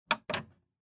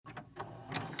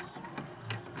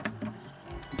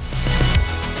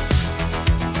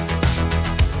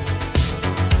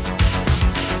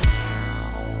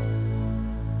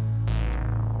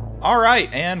All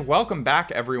right, and welcome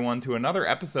back, everyone, to another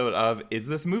episode of Is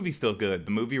This Movie Still Good?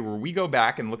 The movie where we go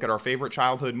back and look at our favorite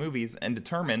childhood movies and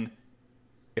determine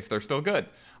if they're still good.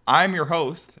 I'm your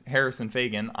host, Harrison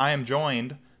Fagan. I am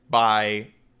joined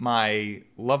by my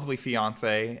lovely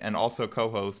fiance and also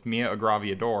co-host, Mia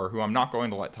Agraviador, who I'm not going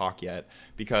to let talk yet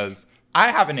because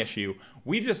I have an issue.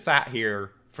 We just sat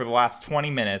here for the last 20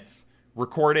 minutes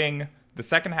recording the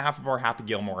second half of our Happy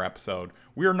Gilmore episode.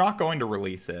 We are not going to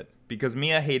release it because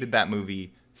Mia hated that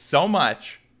movie so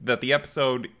much that the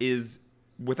episode is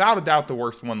without a doubt the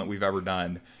worst one that we've ever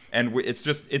done. And it's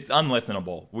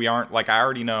unlistenable. We aren't, like I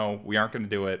already know, we aren't going to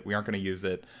do it. We aren't going to use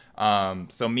it.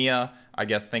 So Mia, I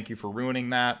guess thank you for ruining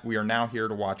that. We are now here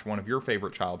to watch one of your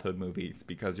favorite childhood movies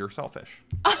because you're selfish.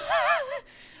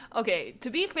 Okay, to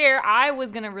be fair, I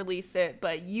was going to release it,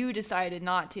 but you decided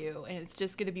not to. And it's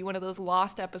just going to be one of those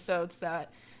lost episodes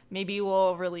that maybe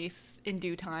we'll release in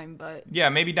due time, but... Yeah,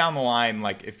 maybe down the line,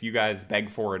 like, if you guys beg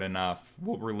for it enough,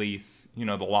 we'll release, the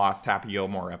lost Happy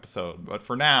Gilmore episode. But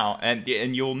for now, and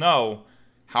you'll know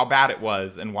how bad it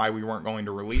was and why we weren't going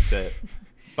to release it,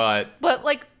 but... But,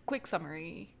 like, quick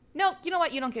summary. No, you know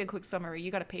what? You don't get a quick summary.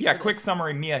 You gotta pay for this. Yeah, quick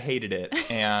summary, Mia hated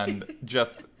it and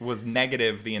just was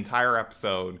negative the entire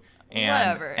episode.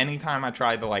 And whatever. Anytime I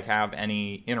tried to, like, have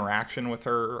any interaction with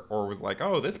her or was like,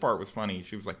 oh, this part was funny,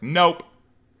 she was like, nope.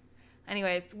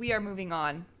 Anyways, we are moving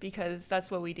on because that's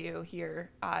what we do here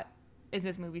at Is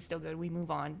This Movie Still Good? We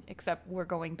move on, except we're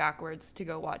going backwards to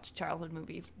go watch childhood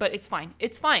movies. But it's fine.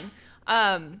 It's fine.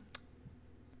 So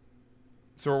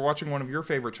we're watching one of your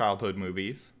favorite childhood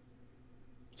movies.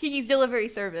 Kiki's Delivery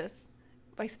Service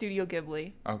by Studio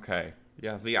Ghibli. Okay.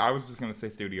 Yeah, see, I was just going to say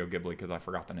Studio Ghibli because I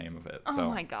forgot the name of it. Oh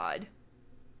my god.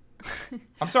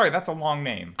 I'm sorry, that's a long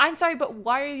name. I'm sorry, but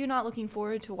why are you not looking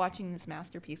forward to watching this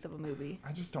masterpiece of a movie?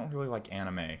 I just don't really like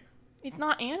anime. It's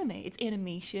not anime, it's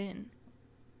animation.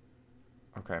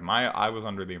 Okay, I was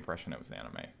under the impression it was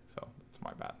anime, so that's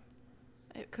my bad.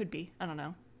 It could be. I don't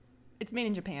know. It's made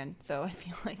in Japan, so I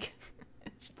feel like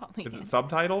it's probably... Is it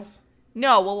subtitles?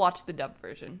 No, we'll watch the dub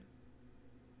version.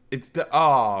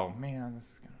 Oh, man,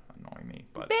 this is going to annoy me.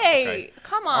 But Babe, okay.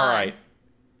 Come on. All right.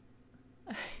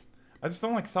 I just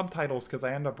don't like subtitles because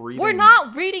I end up reading. We're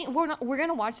not reading. We're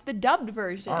gonna watch the dubbed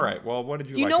version. All right. Well, what did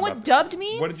you? Do you like know about what dubbed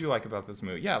means? What did you like about this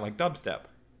movie? Yeah, like dubstep.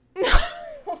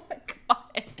 Oh my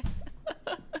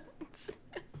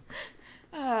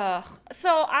god. So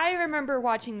I remember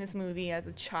watching this movie as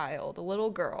a child, a little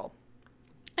girl,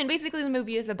 and basically the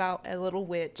movie is about a little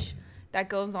witch that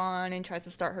goes on and tries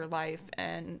to start her life,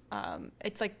 and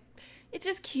it's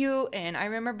just cute, and I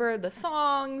remember the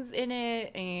songs in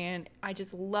it, and I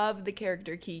just loved the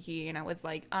character Kiki, and I was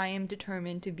like, I am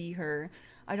determined to be her.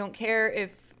 I don't care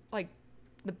if, like,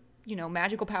 the,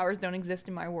 magical powers don't exist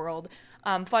in my world.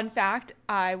 Fun fact,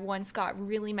 I once got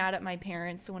really mad at my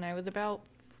parents when I was about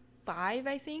 5,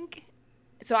 I think.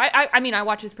 So, I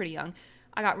watched this pretty young.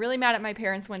 I got really mad at my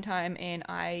parents one time, and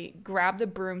I grabbed a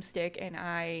broomstick, and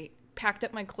I packed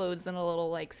up my clothes in a little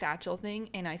like satchel thing,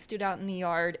 and I stood out in the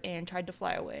yard and tried to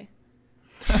fly away.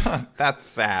 That's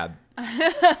sad.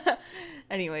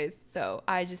 Anyways, so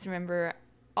I just remember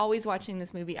always watching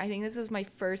this movie. I think this was my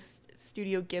first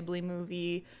Studio Ghibli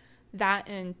movie. That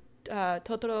and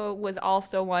Totoro was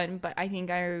also one, but I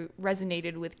think I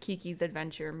resonated with Kiki's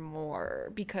Adventure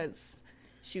more because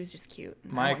she was just cute.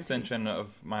 My extension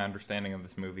of my understanding of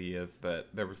this movie is that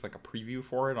there was like a preview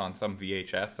for it on some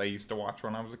VHS I used to watch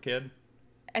when I was a kid.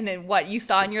 And then what you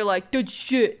saw and you're like, good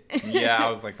shit. Yeah, I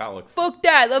was like, that looks... Fuck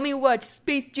that, let me watch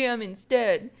Space Jam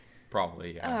instead.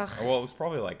 Probably, yeah. Ugh. Well, it was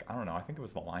probably like, I don't know, I think it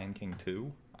was The Lion King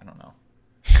 2. I don't know.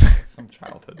 Some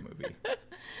childhood movie. Thank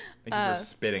you for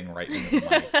spitting right into the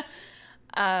mic.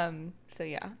 So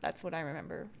yeah, that's what I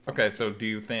remember. Okay, so do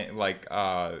you think, like,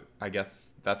 I guess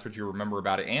that's what you remember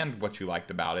about it and what you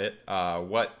liked about it.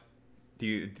 What do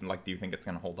you think it's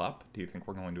going to hold up? Do you think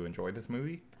we're going to enjoy this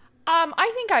movie?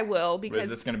 I think I will because... Is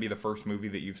this going to be the first movie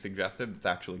that you've suggested that's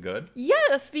actually good?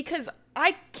 Yes, because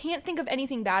I can't think of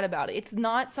anything bad about it. It's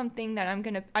not something that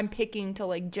I'm picking to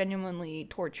like genuinely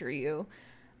torture you.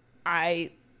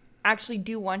 I actually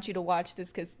do want you to watch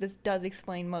this because this does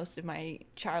explain most of my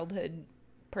childhood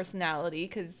personality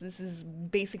because this is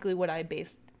basically what I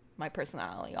based my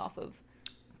personality off of.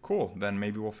 Cool. Then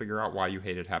maybe we'll figure out why you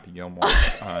hated Happy Gilmore,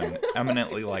 an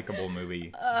eminently likable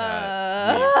movie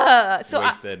that we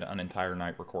wasted an entire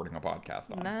night recording a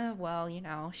podcast on.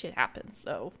 Well, shit happens.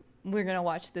 So we're going to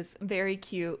watch this very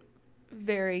cute,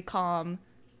 very calm,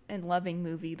 and loving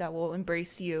movie that will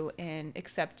embrace you and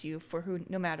accept you for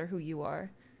no matter who you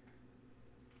are.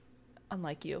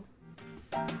 Unlike you.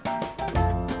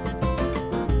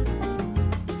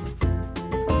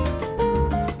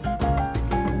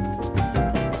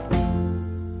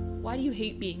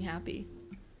 hate being happy?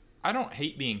 I don't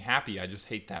hate being happy. I just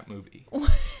hate that movie.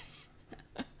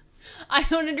 I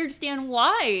don't understand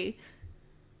why.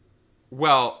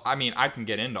 Well, I mean, I can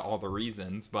get into all the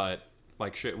reasons, but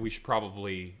like, we should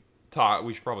probably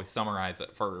summarize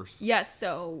it first. Yes,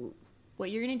 so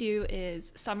what you're going to do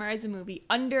is summarize a movie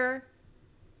under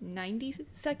 90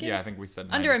 seconds? Yeah, I think we said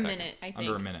 90 under a seconds. minute, I think.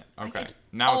 Under a minute. Okay. I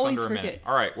Now it's always under a forget. minute.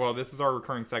 All right. Well, this is our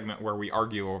recurring segment where we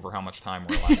argue over how much time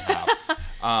we're allowed to have.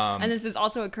 And this is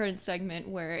also a current segment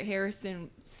where Harrison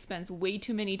spends way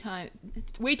too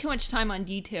much time on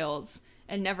details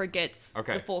and never gets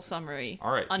Okay. the full summary.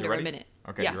 All right. Under you ready? a minute.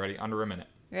 Okay. Yeah. You ready? Under a minute.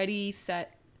 Ready,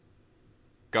 set,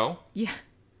 Go. yeah.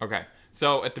 Okay.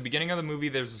 So at the beginning of the movie,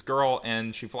 there's this girl,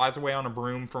 and she flies away on a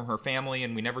broom from her family,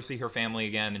 and we never see her family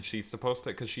again. And she's supposed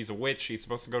to, because she's a witch, she's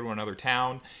supposed to go to another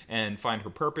town and find her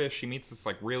purpose. She meets this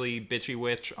like really bitchy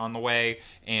witch on the way,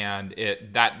 and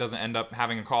that doesn't end up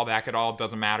having a callback at all. It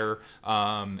doesn't matter.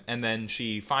 And then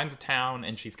she finds a town,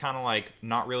 and she's kind of like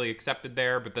not really accepted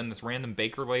there. But then this random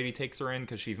baker lady takes her in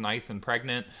because she's nice and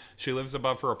pregnant. She lives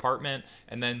above her apartment,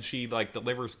 and then she like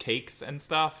delivers cakes and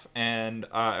stuff. And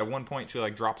at one point, she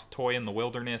like drops a toy in the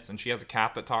wilderness, and she has a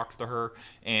cat that talks to her.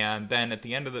 And then at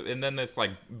the end of and then this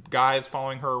like guy is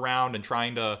following her around and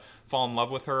trying to fall in love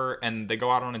with her, and they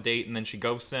go out on a date, and then she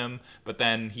ghosts him. But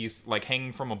then he's like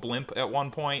hanging from a blimp at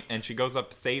one point, and she goes up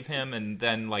to save him, and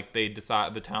then like the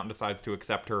town decides to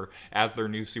accept her as their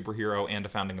new superhero and a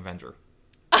founding Avenger.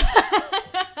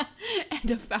 And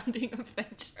a founding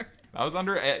Avenger. That was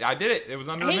I did it. It was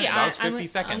under a minute. That was 50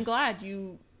 seconds. I'm glad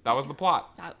you. That was the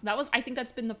plot. That was. I think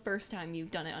that's been the first time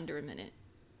you've done it under a minute.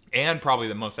 And probably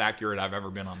the most accurate I've ever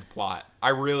been on the plot. I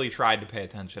really tried to pay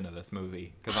attention to this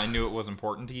movie because I knew it was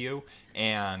important to you,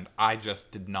 and I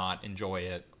just did not enjoy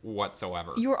it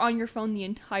whatsoever. You were on your phone the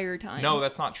entire time. No,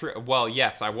 that's not true. Well,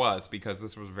 yes, I was, because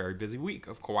this was a very busy week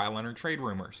of Kawhi Leonard trade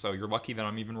rumors. So you're lucky that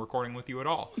I'm even recording with you at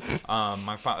all.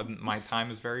 My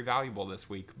time is very valuable this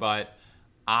week, but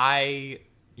I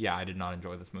did not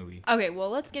enjoy this movie. Okay, well,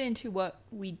 let's get into what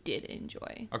we did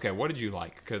enjoy. Okay, what did you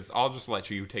like? Because I'll just let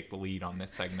you take the lead on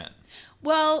this segment.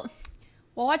 Well,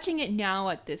 watching it now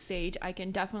at this age, I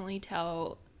can definitely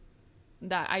tell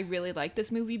that I really like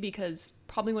this movie because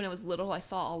probably when I was little, I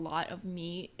saw a lot of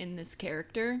me in this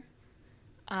character.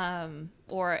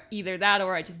 Or either that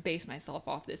or I just based myself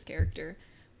off this character.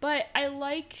 But I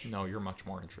like... No, you're much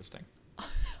more interesting.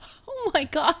 Oh my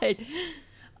god.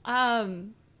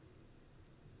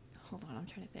 Hold on, I'm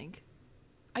trying to think.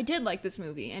 I did like this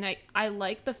movie, and I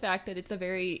like the fact that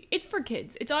it's for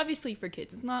kids. It's obviously for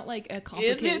kids. It's not like a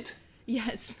complicated... Is it?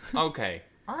 Yes. Okay.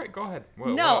 All right, go ahead.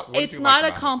 What it's not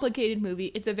a complicated movie.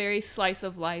 It's a very slice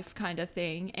of life kind of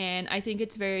thing, and I think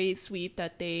it's very sweet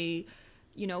that they,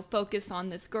 focus on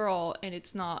this girl, and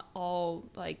it's not all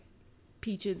like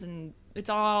peaches, and it's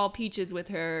all peaches with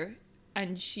her,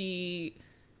 and she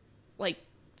like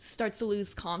starts to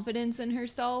lose confidence in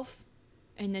herself,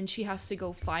 and then she has to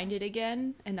go find it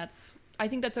again, and I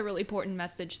think that's a really important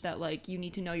message that like you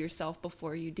need to know yourself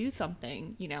before you do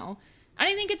something, And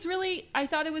I think I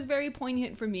thought it was very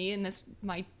poignant for me in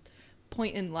my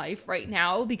point in life right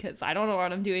now, because I don't know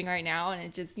what I'm doing right now. And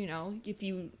it just, if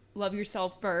you love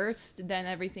yourself first, then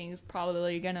everything's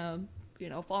probably gonna,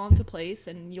 fall into place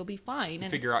and you'll be fine.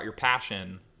 And figure out your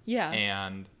passion. Yeah.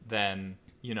 And then,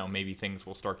 maybe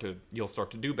you'll start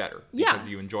to do better yeah. because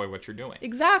you enjoy what you're doing.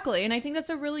 Exactly. And I think that's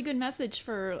a really good message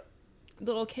for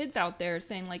little kids out there,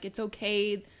 saying like, it's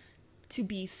okay to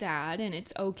be sad and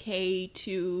it's okay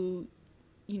to,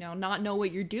 not know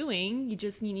what you're doing. You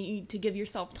just need to give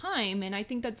yourself time. And I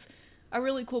think that's a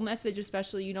really cool message,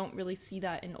 especially you don't really see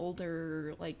that in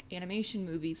older like animation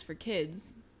movies for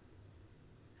kids.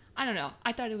 I don't know.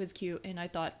 I thought it was cute, and I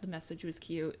thought the message was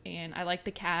cute, and I liked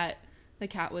the cat. The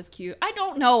cat was cute. I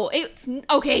don't know. It's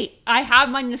okay. I have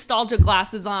my nostalgia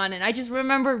glasses on, and I just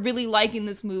remember really liking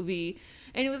this movie,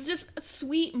 and it was just a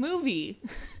sweet movie.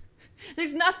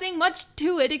 There's nothing much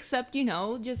to it except,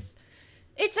 just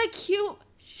it's a cute...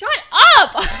 Shut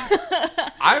up!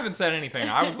 I haven't said anything.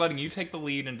 I was letting you take the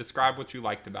lead and describe what you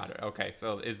liked about it. Okay,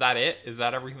 so is that it? Is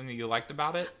that everything that you liked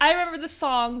about it? I remember the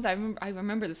songs. I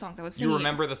remember the songs I was singing. You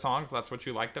remember the songs? That's what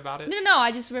you liked about it? No.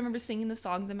 I just remember singing the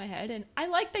songs in my head, and I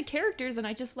like the characters, and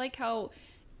I just like how...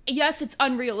 Yes, it's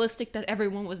unrealistic that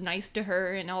everyone was nice to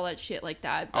her and all that shit like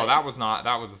that. But... that was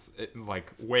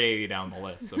like way down the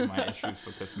list of my issues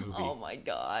with this movie. Oh my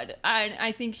god.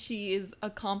 I think she is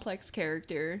a complex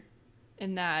character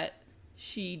in that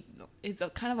she is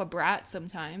kind of a brat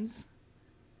sometimes,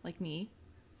 like me.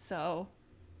 So,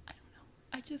 I don't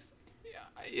know.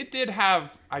 It did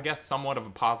have, I guess, somewhat of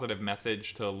a positive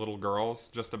message to little girls,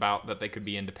 just about that they could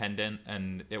be independent,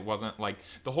 and it wasn't like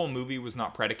the whole movie was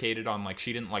not predicated on like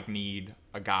she didn't like need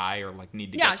a guy or like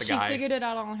need to get the guy. Yeah, she figured it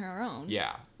out on her own.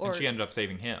 Yeah, and she ended up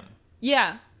saving him.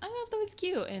 Yeah, I thought that was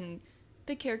cute, and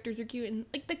the characters are cute, and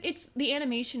like it's the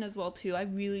animation as well too. I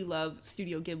really love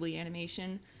Studio Ghibli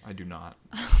animation. I do not,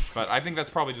 but I think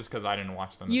that's probably just because I didn't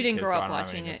watch them. You as a didn't kid, grow so up I don't have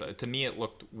watching anything to say. To me, it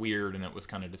looked weird and it was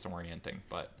kind of disorienting,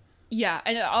 but. Yeah,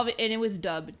 and it was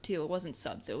dubbed too. It wasn't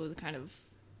subbed, so it was kind of.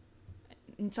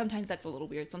 And sometimes that's a little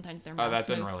weird. Sometimes they're. Oh, that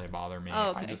didn't really bother me.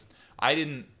 Oh, okay. I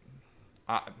didn't.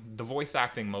 The voice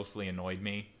acting mostly annoyed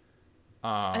me.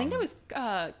 I think that was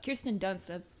Kirsten Dunst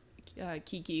as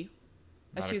Kiki,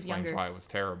 as she was younger. That explains why it was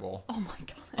terrible. Oh my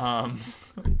god.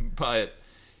 But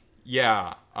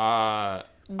yeah.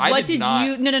 What did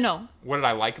you? No. What did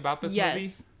I like about this movie?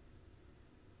 Yes.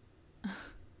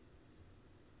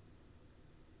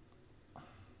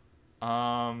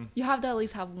 You have to at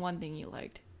least have one thing you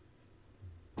liked.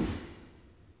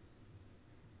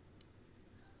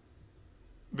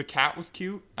 The cat was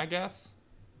cute, I guess.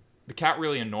 The cat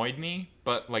really annoyed me,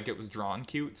 but like it was drawn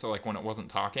cute, so like when it wasn't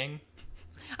talking.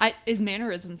 His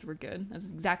mannerisms were good. That's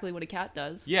exactly what a cat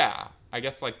does. Yeah, I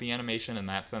guess like the animation in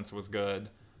that sense was good.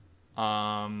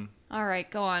 All right,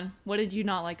 go on. What did you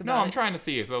not like about it? No, I'm trying to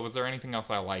see if was there anything else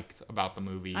I liked about the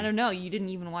movie. I don't know. You didn't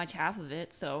even watch half of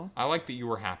it, so. I like that you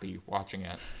were happy watching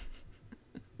it.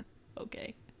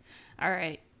 Okay. All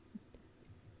right.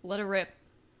 Let it rip.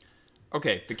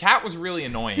 Okay, the cat was really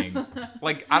annoying.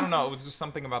 Like, I don't know, it was just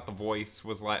something about the voice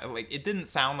was like it didn't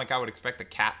sound like I would expect a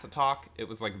cat to talk. It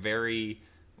was like very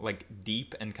like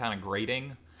deep and kind of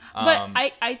grating. But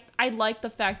I like the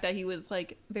fact that he was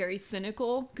like very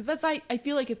cynical, because that's I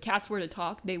feel like if cats were to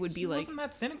talk, they would be he like. Wasn't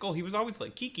that cynical? He was always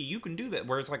like, Kiki, you can do that.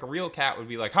 Whereas like a real cat would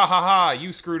be like, ha ha ha,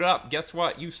 you screwed up. Guess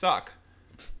what? You suck.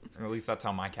 Or at least that's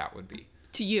how my cat would be.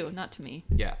 To you, not to me.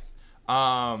 Yes.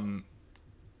 I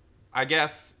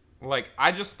guess like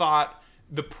I just thought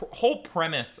the whole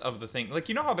premise of the thing, like,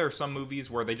 you know how there are some movies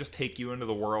where they just take you into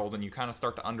the world and you kind of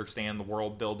start to understand the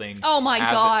world building. Oh my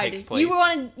as god, it takes place.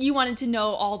 you wanted to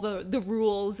know all the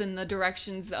rules and the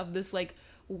directions of this like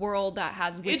world that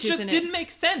has witches in it. It just didn't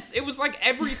make sense. It was like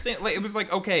it was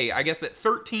like, okay, I guess at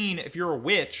 13, if you're a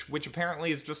witch, which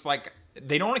apparently is just like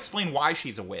they don't explain why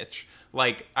she's a witch.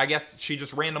 Like, I guess she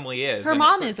just randomly is. Her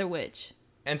mom is a witch.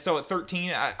 And so at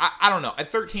 13, I don't know. At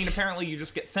 13, apparently you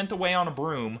just get sent away on a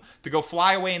broom to go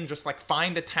fly away and just like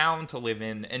find a town to live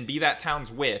in and be that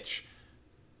town's witch.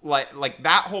 Like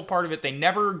that whole part of it, they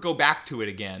never go back to it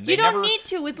again. You don't need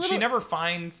to with little. She never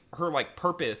finds her like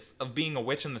purpose of being a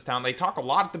witch in this town. They talk a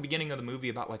lot at the beginning of the movie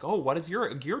about like, oh, what is your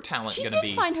talent She gonna did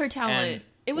be? find her talent.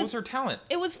 And what was her talent?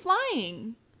 It was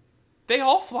flying. They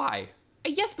all fly.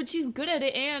 Yes, but she's good at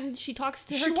it, and she talks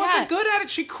to her cat. She wasn't good at it.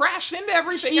 She crashed into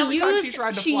everything every time she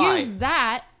tried to fly. She used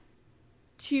that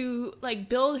to like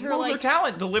build her What was like her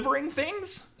talent? Delivering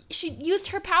things? She used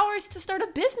her powers to start a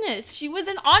business. She was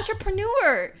an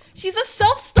entrepreneur. She's a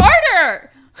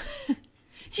self-starter.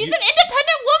 She's an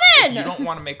independent woman. If you don't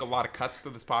want to make a lot of cuts to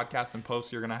this podcast and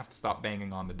post, you're gonna have to stop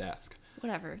banging on the desk.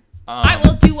 Whatever. I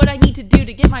will do what I need to do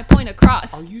to get my point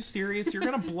across. Are you serious? You're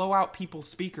gonna blow out people's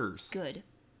speakers. Good.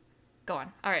 Go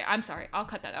on. All right, I'm sorry. I'll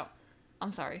cut that out.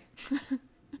 I'm sorry.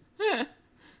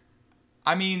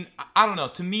 I mean, I don't know.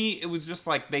 To me, it was just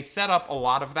like they set up a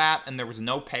lot of that and there was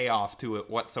no payoff to it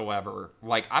whatsoever.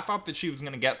 Like, I thought that she was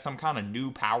going to get some kind of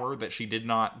new power that she did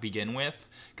not begin with.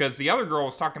 Because the other girl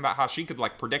was talking about how she could,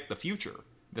 like, predict the future.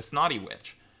 The snotty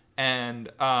witch.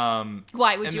 And,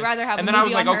 why? Would you rather have a movie on her? And then I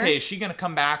was like, okay, is she going to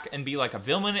come back and be, like, a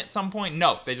villain at some point?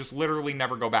 No, they just literally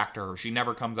never go back to her. She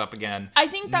never comes up again. I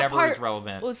think that never part is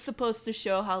relevant. Was supposed to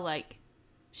show how, like,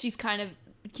 Kiki's kind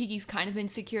of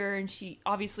insecure, and she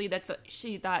obviously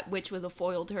that witch was a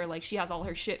foil to her. Like, she has all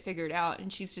her shit figured out,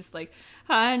 and she's just like,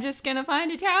 I'm just gonna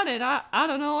find a town, and I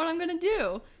don't know what I'm gonna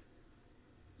do.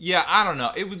 Yeah, I don't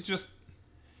know. It was just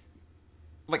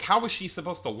like, how was she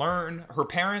supposed to learn? Her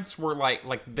parents were like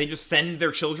they just send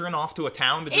their children off to a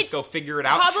town to just go figure it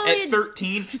out. At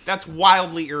 13, that's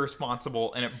wildly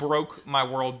irresponsible, and it broke my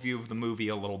worldview of the movie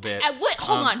a little bit.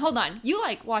 Hold on. You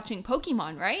like watching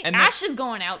Pokemon, right? And Ash is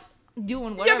going out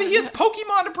doing whatever. Yeah, but he has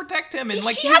Pokemon to protect him, and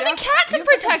like she has a cat to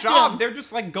protect him. They're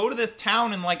just like, go to this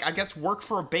town and like, I guess, work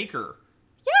for a baker.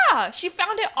 Yeah, she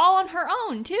found it all on her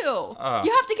own too. You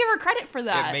have to give her credit for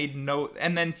that. It made no,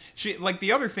 and then she like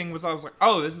the other thing was I was like,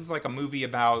 oh, this is like a movie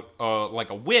about like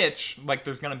a witch. Like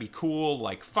there's gonna be cool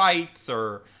like fights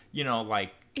or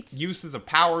like uses of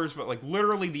powers, but like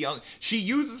literally she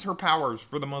uses her powers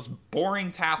for the most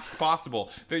boring task possible.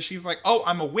 That she's like, oh,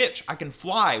 I'm a witch, I can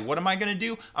fly. What am I gonna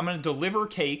do? I'm gonna deliver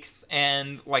cakes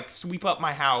and like sweep up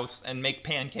my house and make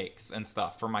pancakes and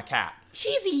stuff for my cat.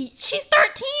 She's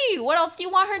 13. What else do you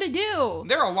want her to do?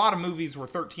 There are a lot of movies where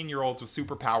 13-year-olds with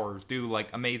superpowers do like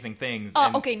amazing things.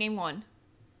 Okay, name one.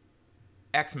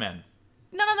 X-Men.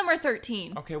 None of them are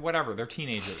 13. Okay, whatever. They're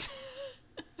teenagers.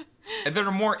 And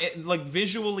they're more like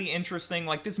visually interesting.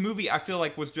 Like this movie, I feel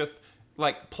like was just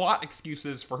like plot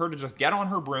excuses for her to just get on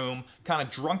her broom, kind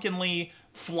of drunkenly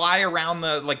fly around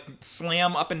the like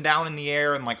slam up and down in the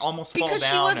air and like almost fall down. Because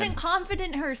she wasn't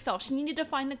confident in herself. She needed to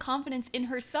find the confidence in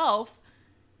herself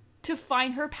to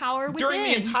find her power within. During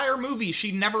the entire movie,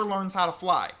 she never learns how to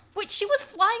fly. Wait, she was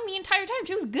flying the entire time.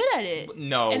 She was good at it.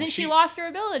 No. And then she lost her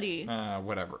ability.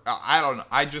 Whatever. I don't know.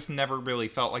 I just never really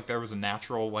felt like there was a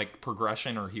natural, like,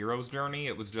 progression or hero's journey.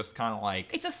 It was just kind of like...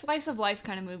 It's a slice of life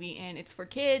kind of movie, and it's for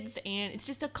kids, and it's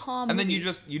just a calm And movie.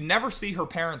 then you never see her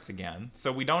parents again.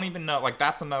 So we don't even know, like,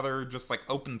 that's another just, like,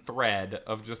 open thread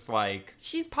of just, like...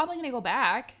 She's probably going to go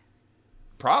back.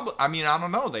 Probably. I mean, I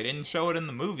don't know. They didn't show it in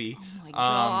the movie. Oh my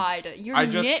god. You're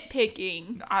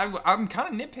nitpicking. I'm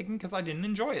kind of nitpicking because I didn't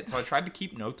enjoy it. So I tried to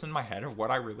keep notes in my head of what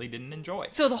I really didn't enjoy.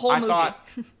 So the whole movie.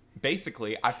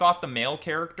 I thought the male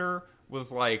character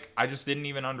was like, I just didn't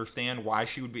even understand why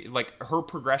she would be, like, her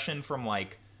progression from,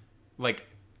 like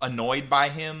annoyed by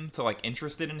him to, like,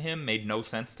 interested in him made no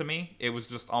sense to me. It was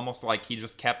just almost like he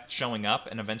just kept showing up,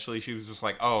 and eventually she was just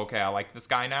like, oh, okay, I like this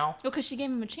guy now. Well, because she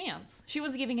gave him a chance. She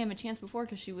wasn't giving him a chance before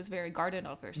because she was very guarded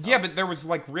of herself. Yeah, but there was,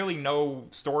 like, really no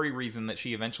story reason that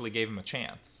she eventually gave him a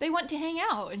chance. They went to hang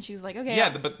out, and she was like, okay.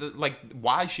 Yeah, but like,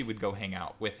 why she would go hang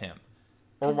out with him.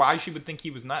 Or why she would think he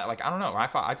was not, like, I don't know. I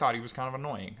thought he was kind of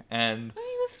annoying. And well,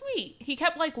 he was sweet. He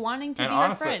kept, like, wanting to be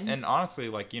honestly, her friend. And honestly,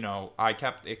 like, you know, I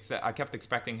kept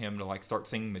expecting him to, like, start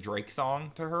singing the Drake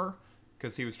song to her.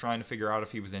 Because he was trying to figure out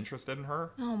if he was interested in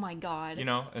her. Oh, my God. You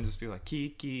know, and just be like,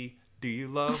 Kiki, do you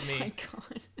love me? Oh, my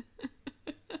God.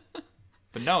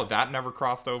 But no, that never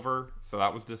crossed over. So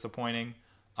that was disappointing.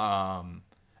 And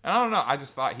I don't know. I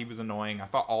just thought he was annoying.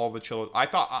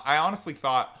 I honestly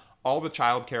thought all the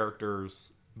child characters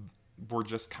were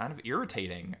just kind of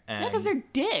irritating. And yeah, because they're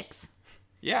dicks.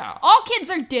 Yeah. All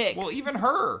kids are dicks. Well, even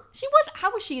her.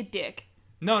 How was she a dick?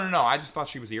 No. I just thought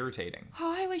she was irritating.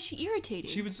 Why was she irritating?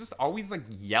 She was just always, like,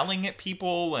 yelling at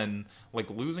people and, like,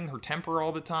 losing her temper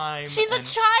all the time. She's a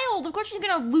child. Of course she's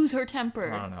gonna lose her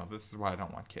temper. I don't know. This is why I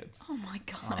don't want kids. Oh, my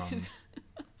God.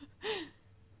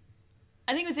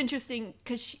 I think it was interesting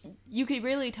because you could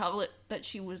really tell that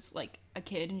she was, like, a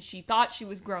kid and she thought she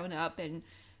was grown up.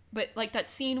 But, like, that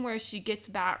scene where she gets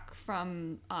back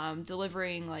from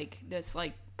delivering, like, this,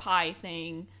 like, pie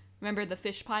thing. Remember the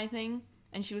fish pie thing?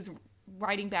 And she was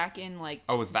riding back in, like...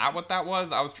 Oh, is that what that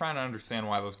was? I was trying to understand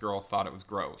why those girls thought it was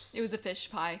gross. It was a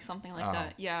fish pie, something like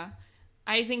that. Yeah.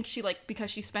 I think she, like, because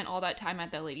she spent all that time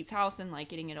at that lady's house and, like,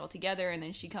 getting it all together, and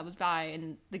then she comes by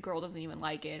and the girl doesn't even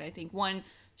like it. I think, one,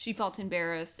 she felt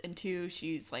embarrassed, and two,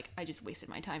 she's like, I just wasted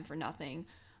my time for nothing.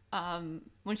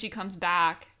 When she comes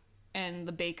back... And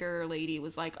the baker lady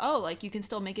was like, oh, like, you can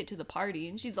still make it to the party.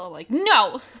 And she's all like,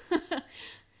 no!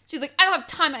 She's like, I don't have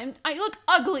time. I look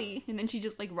ugly. And then she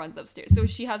just, like, runs upstairs. So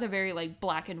she has a very, like,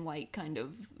 black and white kind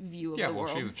of view of the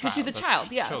world. She's a child. Because she's a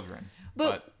child, yeah. Children.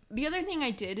 But the other thing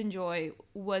I did enjoy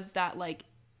was that, like,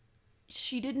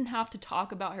 she didn't have to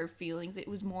talk about her feelings. It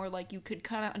was more like you could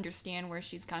kind of understand where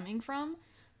she's coming from.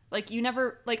 Like, you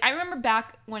never... Like, I remember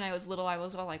back when I was little, I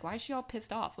was all like, why is she all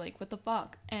pissed off? Like, what the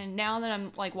fuck? And now that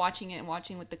I'm, like, watching it and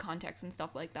watching with the context and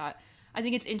stuff like that, I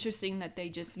think it's interesting that they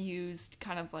just used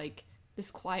kind of, like,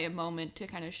 this quiet moment to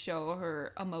kind of show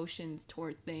her emotions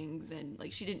toward things. And,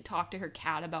 like, she didn't talk to her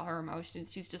cat about her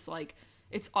emotions. She's just, like,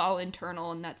 it's all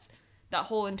internal. And that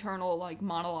whole internal, like,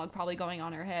 monologue probably going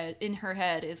on in her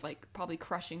head is, like, probably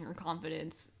crushing her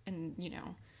confidence. And, you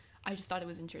know, I just thought it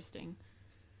was interesting.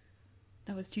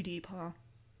 That was too deep, huh?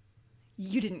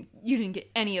 You didn't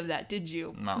get any of that, did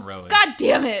you? Not really. God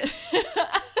damn it!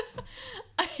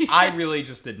 I really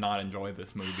just did not enjoy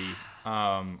this movie.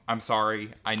 I'm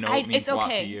sorry. I know it means a lot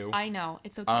to you. I know.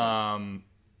 It's okay. I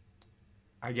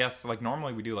guess, like,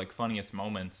 normally we do, like, funniest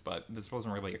moments, but this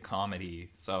wasn't really a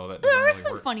comedy, so that doesn't there were really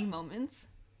some work. funny moments.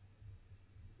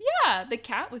 Yeah, the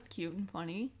cat was cute and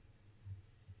funny.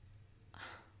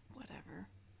 Whatever.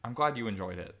 I'm glad you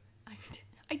enjoyed it.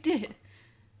 I did.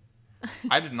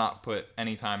 I did not put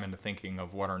any time into thinking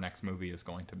of what our next movie is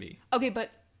going to be. Okay,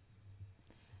 but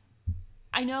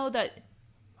I know that...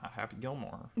 Not Happy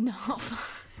Gilmore. No.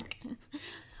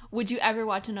 Would you ever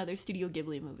watch another Studio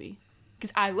Ghibli movie?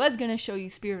 Because I was going to show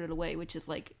you Spirited Away, which is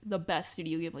like the best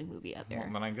Studio Ghibli movie out there. Well,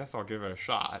 then I guess I'll give it a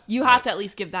shot. You have to at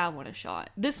least give that one a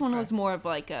shot. This one was more of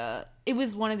like it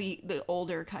was one of the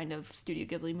older kind of Studio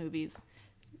Ghibli movies.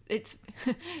 It's,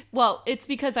 well, it's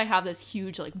because I have this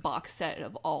huge like box set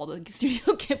of all the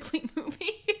Studio Ghibli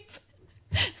movies.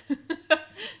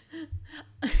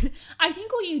 I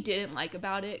think what you didn't like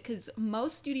about it, because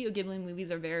most Studio Ghibli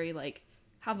movies are very like,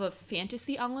 have a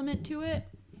fantasy element to it.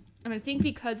 And I think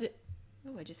because it,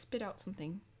 oh, I just spit out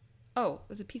something. Oh,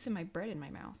 there's a piece of my bread in my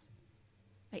mouth.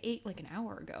 I ate like an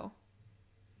hour ago.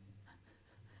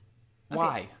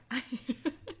 Why?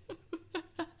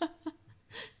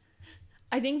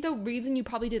 I think the reason you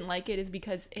probably didn't like it is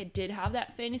because it did have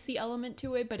that fantasy element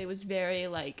to it, but it was very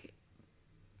like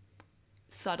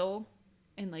subtle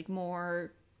and like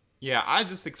more. Yeah, I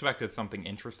just expected something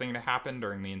interesting to happen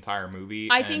during the entire movie.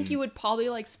 I think you would probably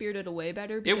like Spirited Away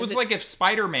better. It was like if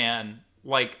Spider-Man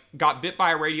like got bit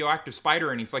by a radioactive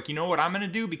spider and he's like, you know what I'm gonna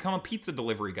do? Become a pizza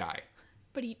delivery guy.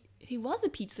 But he was a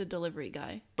pizza delivery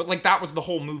guy. But like that was the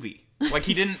whole movie. Like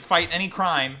he didn't fight any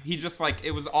crime. He just like,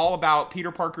 it was all about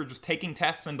Peter Parker just taking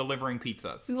tests and delivering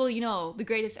pizzas. Well, you know, the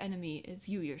greatest enemy is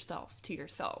you yourself to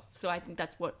yourself. So I think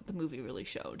that's what the movie really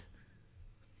showed.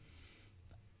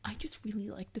 I just really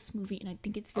like this movie, and I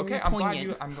think it's very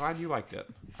poignant. I'm glad you liked it.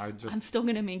 I'm still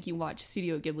gonna make you watch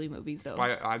Studio Ghibli movies, though.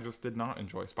 I just did not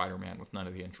enjoy Spider-Man with none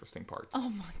of the interesting parts. Oh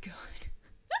my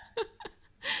god.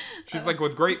 She's like,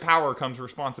 with great power comes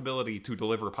responsibility to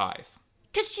deliver pies.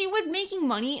 Because she was making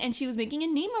money, and she was making a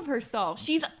name of herself.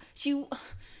 She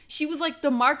was like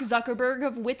the Mark Zuckerberg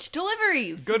of witch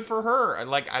deliveries. Good for her.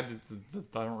 Like,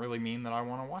 that doesn't really mean that I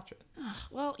want to watch it.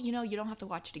 Well, you know, you don't have to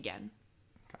watch it again.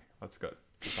 Okay, that's good.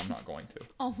 Because I'm not going to.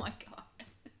 Oh my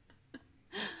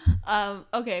god.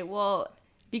 Okay, well,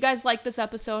 if you guys like this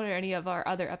episode or any of our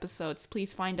other episodes,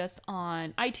 please find us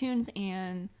on iTunes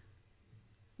and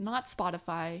not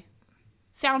Spotify,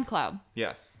 SoundCloud.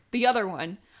 Yes. The other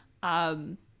one.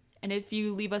 And if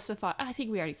you leave us I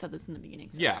think we already said this in the beginning.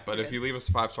 So yeah, but if you leave us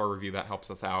a 5-star review, that helps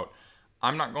us out.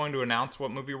 I'm not going to announce what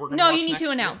movie we're going to watch. No, you need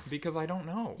to announce. Because I don't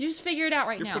know. You just figure it out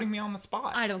now. You're putting me on the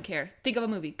spot. I don't care. Think of a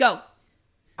movie. Go.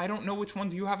 I don't know which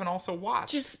ones you haven't also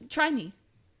watched. Just try me.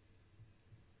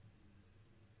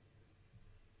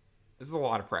 This is a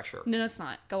lot of pressure. No, it's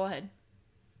not. Go ahead.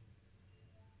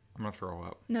 I'm going to throw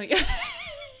up. No, yeah.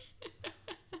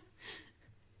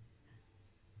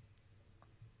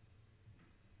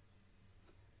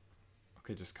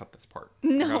 Okay, just cut this part.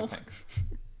 No. I gotta think.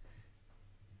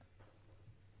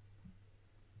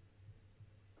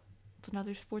 It's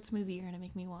another sports movie you're going to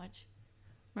make me watch.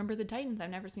 Remember the Titans?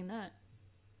 I've never seen that.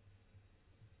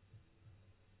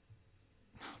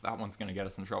 That one's going to get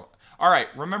us in trouble. All right,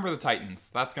 Remember the Titans.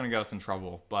 That's going to get us in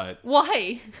trouble, but...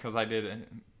 Why?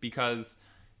 Because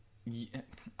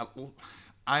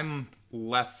I'm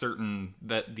less certain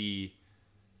that the...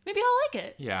 Maybe I'll like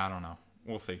it. Yeah, I don't know.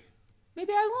 We'll see.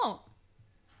 Maybe I won't.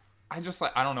 I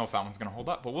don't know if that one's going to hold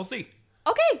up, but we'll see.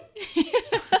 Okay.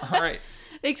 All right.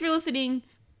 Thanks for listening.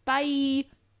 Bye.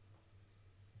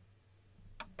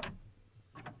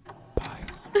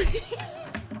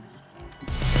 Bye.